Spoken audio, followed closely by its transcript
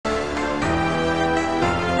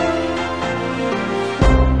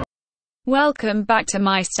Welcome back to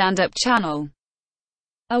my stand-up channel.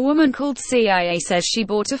 A woman called CIA says she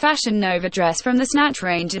bought a Fashion Nova dress from the Snatch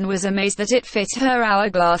range and was amazed that it fit her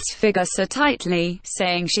hourglass figure so tightly,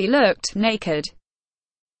 saying she looked naked.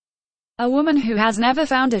 A woman who has never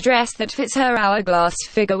found a dress that fits her hourglass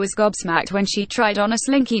figure was gobsmacked when she tried on a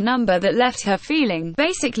slinky number that left her feeling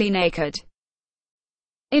basically naked.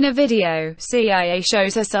 In a video, CIA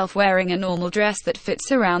shows herself wearing a normal dress that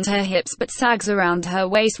fits around her hips but sags around her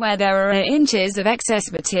waist where there are inches of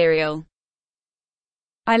excess material.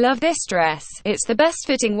 "I love this dress. It's the best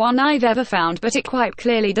fitting one I've ever found, but it quite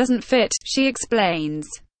clearly doesn't fit," she explains.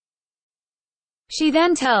 She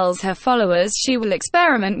then tells her followers she will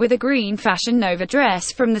experiment with a green Fashion Nova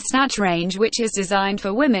dress from the Snatch range, which is designed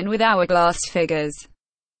for women with hourglass figures.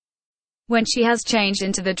 When she has changed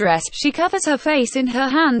into the dress, she covers her face in her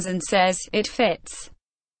hands and says, "It fits.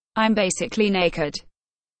 I'm basically naked."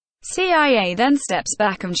 CIA then steps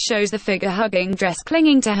back and shows the figure-hugging dress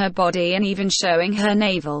clinging to her body and even showing her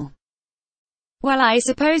navel. "Well, I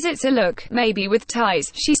suppose it's a look, maybe with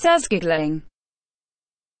ties," she says, giggling.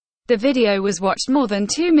 The video was watched more than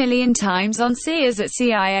 2 million times on Sears at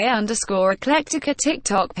CIA_Eclectica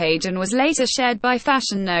TikTok page and was later shared by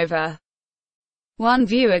Fashion Nova. One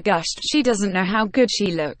viewer gushed, "She doesn't know how good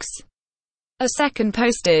she looks." A second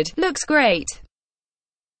posted, "Looks great.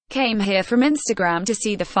 Came here from Instagram to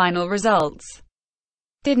see the final results.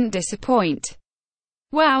 Didn't disappoint.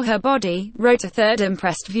 Wow, her body," wrote a third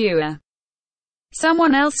impressed viewer.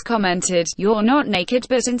 Someone else commented, "You're not naked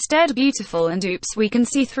but instead beautiful, and oops, we can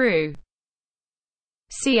see through."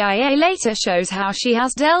 CIA later shows how she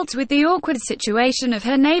has dealt with the awkward situation of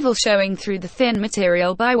her navel showing through the thin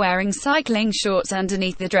material by wearing cycling shorts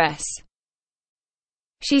underneath the dress.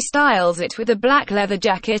 She styles it with a black leather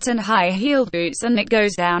jacket and high-heeled boots, and it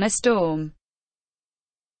goes down a storm.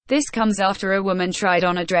 This comes after a woman tried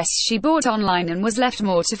on a dress she bought online and was left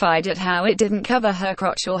mortified at how it didn't cover her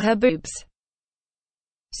crotch or her boobs.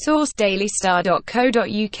 Source: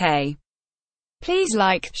 dailystar.co.uk. Please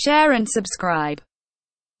like, share and subscribe.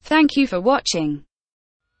 Thank you for watching.